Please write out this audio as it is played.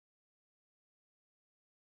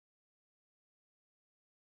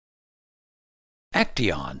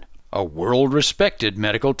Acteon, a world-respected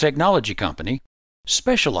medical technology company,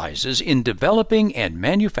 specializes in developing and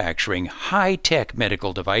manufacturing high-tech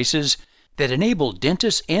medical devices that enable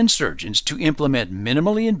dentists and surgeons to implement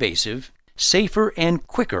minimally invasive, safer, and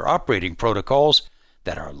quicker operating protocols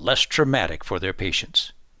that are less traumatic for their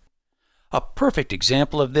patients. A perfect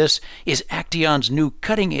example of this is Acteon's new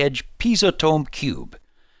cutting-edge Piezotome CUBE,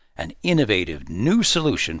 an innovative new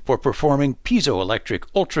solution for performing piezoelectric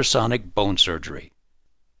ultrasonic bone surgery.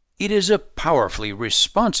 It is a powerfully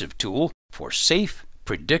responsive tool for safe,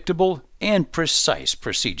 predictable, and precise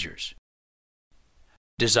procedures.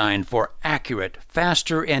 Designed for accurate,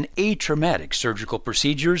 faster, and atraumatic surgical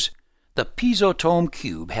procedures, the Piezotome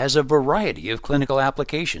CUBE has a variety of clinical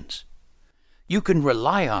applications. You can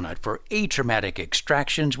rely on it for atraumatic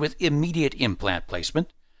extractions with immediate implant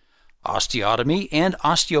placement, osteotomy and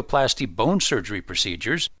osteoplasty bone surgery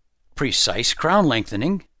procedures, precise crown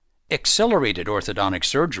lengthening, accelerated orthodontic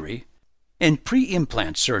surgery, and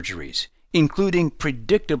pre-implant surgeries, including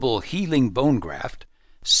predictable healing bone graft,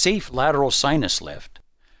 safe lateral sinus lift,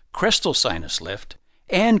 crestal sinus lift,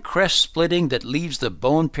 and crest splitting that leaves the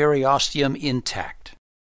bone periosteum intact.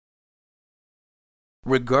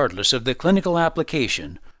 Regardless of the clinical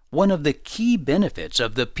application, one of the key benefits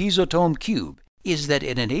of the Piezotome CUBE is that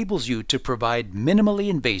it enables you to provide minimally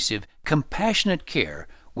invasive, compassionate care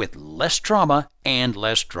with less trauma and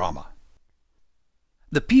less drama.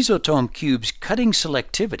 The Piezotome CUBE's cutting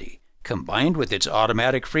selectivity, combined with its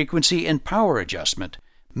automatic frequency and power adjustment,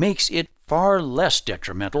 makes it far less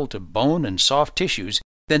detrimental to bone and soft tissues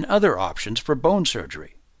than other options for bone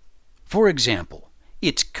surgery. For example,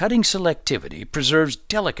 its cutting selectivity preserves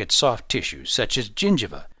delicate soft tissues such as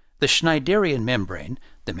gingiva, the Schneiderian membrane,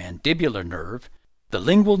 the mandibular nerve, the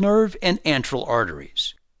lingual nerve, and antral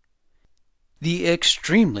arteries. The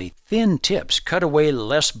extremely thin tips cut away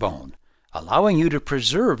less bone, allowing you to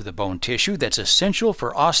preserve the bone tissue that's essential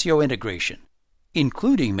for osseointegration,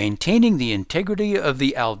 including maintaining the integrity of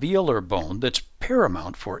the alveolar bone that's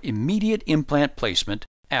paramount for immediate implant placement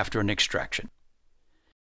after an extraction.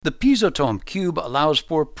 The Piezotome CUBE allows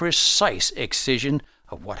for precise excision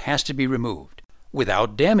of what has to be removed,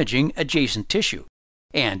 without damaging adjacent tissue,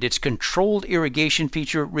 and its controlled irrigation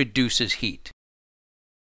feature reduces heat.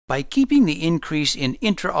 By keeping the increase in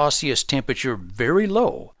intraosseous temperature very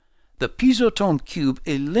low, the Piezotome CUBE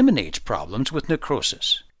eliminates problems with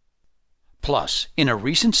necrosis. Plus, in a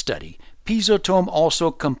recent study, Piezotome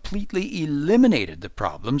also completely eliminated the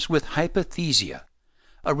problems with hypothesia,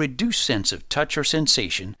 a reduced sense of touch or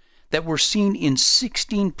sensation that were seen in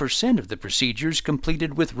 16% of the procedures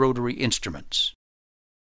completed with rotary instruments.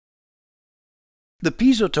 The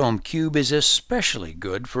Piezotome CUBE is especially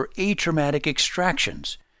good for atraumatic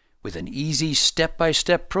extractions, with an easy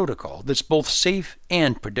step-by-step protocol that's both safe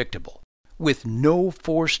and predictable, with no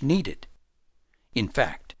force needed. In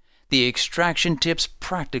fact, the extraction tips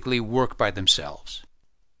practically work by themselves.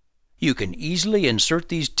 You can easily insert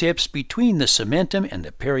these tips between the cementum and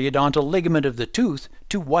the periodontal ligament of the tooth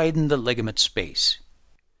to widen the ligament space.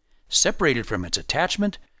 Separated from its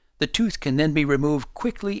attachment, the tooth can then be removed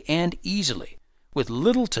quickly and easily, with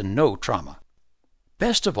little to no trauma.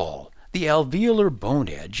 Best of all, the alveolar bone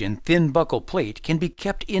edge and thin buccal plate can be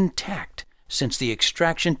kept intact since the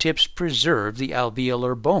extraction tips preserve the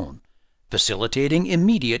alveolar bone, facilitating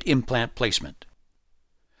immediate implant placement.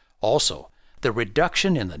 Also, the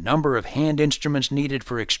reduction in the number of hand instruments needed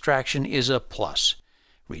for extraction is a plus,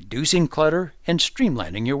 reducing clutter and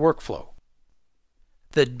streamlining your workflow.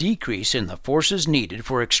 The decrease in the forces needed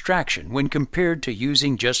for extraction when compared to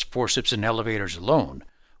using just forceps and elevators alone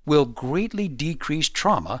will greatly decrease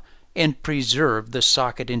trauma and preserve the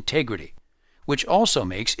socket integrity, which also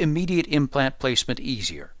makes immediate implant placement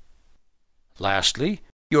easier. Lastly,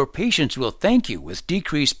 your patients will thank you with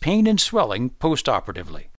decreased pain and swelling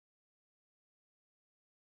postoperatively.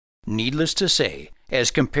 Needless to say,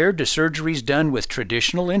 as compared to surgeries done with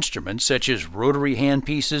traditional instruments such as rotary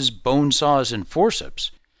handpieces, bone saws, and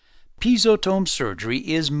forceps, Piezotome surgery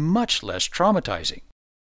is much less traumatizing,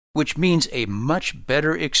 which means a much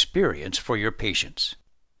better experience for your patients.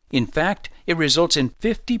 In fact, it results in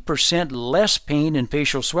 50% less pain and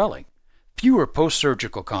facial swelling, fewer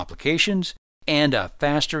post-surgical complications, and a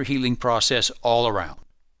faster healing process all around.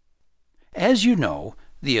 As you know,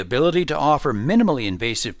 the ability to offer minimally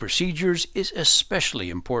invasive procedures is especially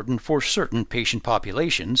important for certain patient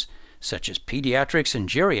populations, such as pediatrics and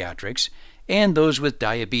geriatrics, and those with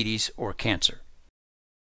diabetes or cancer.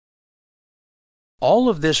 All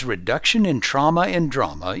of this reduction in trauma and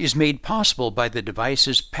drama is made possible by the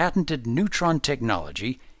device's patented neutron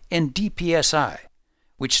technology and DPSI,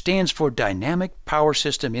 which stands for Dynamic Power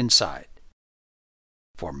System Inside.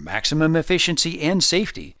 For maximum efficiency and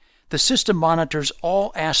safety, the system monitors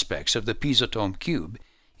all aspects of the Piezotome CUBE,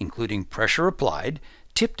 including pressure applied,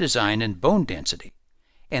 tip design, and bone density,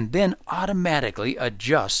 and then automatically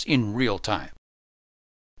adjusts in real time.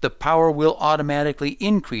 The power will automatically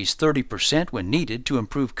increase 30% when needed to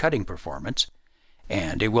improve cutting performance,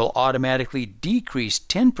 and it will automatically decrease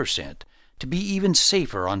 10% to be even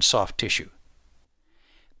safer on soft tissue.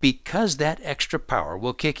 Because that extra power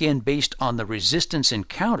will kick in based on the resistance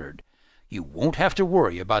encountered, you won't have to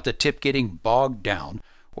worry about the tip getting bogged down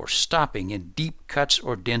or stopping in deep cuts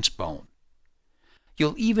or dense bone.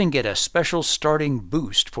 You'll even get a special starting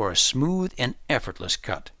boost for a smooth and effortless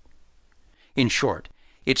cut. In short,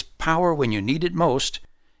 it's power when you need it most,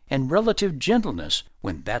 and relative gentleness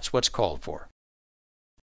when that's what's called for.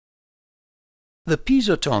 The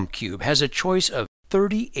Piezotome CUBE has a choice of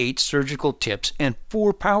 38 surgical tips and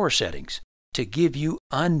 4 power settings to give you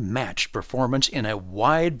unmatched performance in a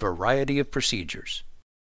wide variety of procedures.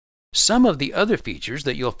 Some of the other features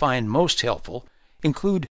that you'll find most helpful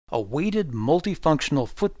include a weighted multifunctional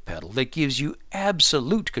foot pedal that gives you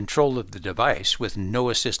absolute control of the device with no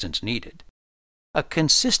assistance needed, a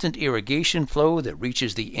consistent irrigation flow that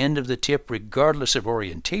reaches the end of the tip regardless of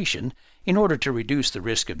orientation in order to reduce the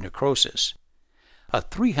risk of necrosis, a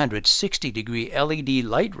 360-degree LED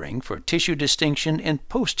light ring for tissue distinction and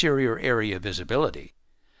posterior area visibility,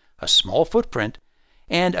 a small footprint,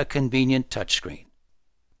 and a convenient touchscreen.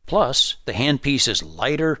 Plus, the handpiece's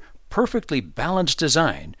lighter, perfectly balanced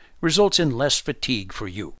design results in less fatigue for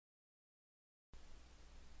you.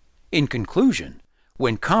 In conclusion,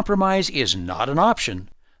 when compromise is not an option,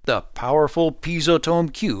 the powerful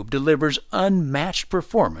Piezotome CUBE delivers unmatched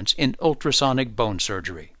performance in ultrasonic bone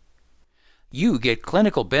surgery. You get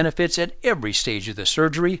clinical benefits at every stage of the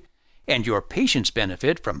surgery, and your patients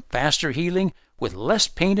benefit from faster healing with less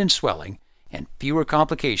pain and swelling and fewer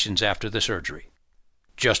complications after the surgery.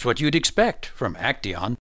 Just what you'd expect from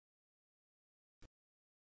Acteon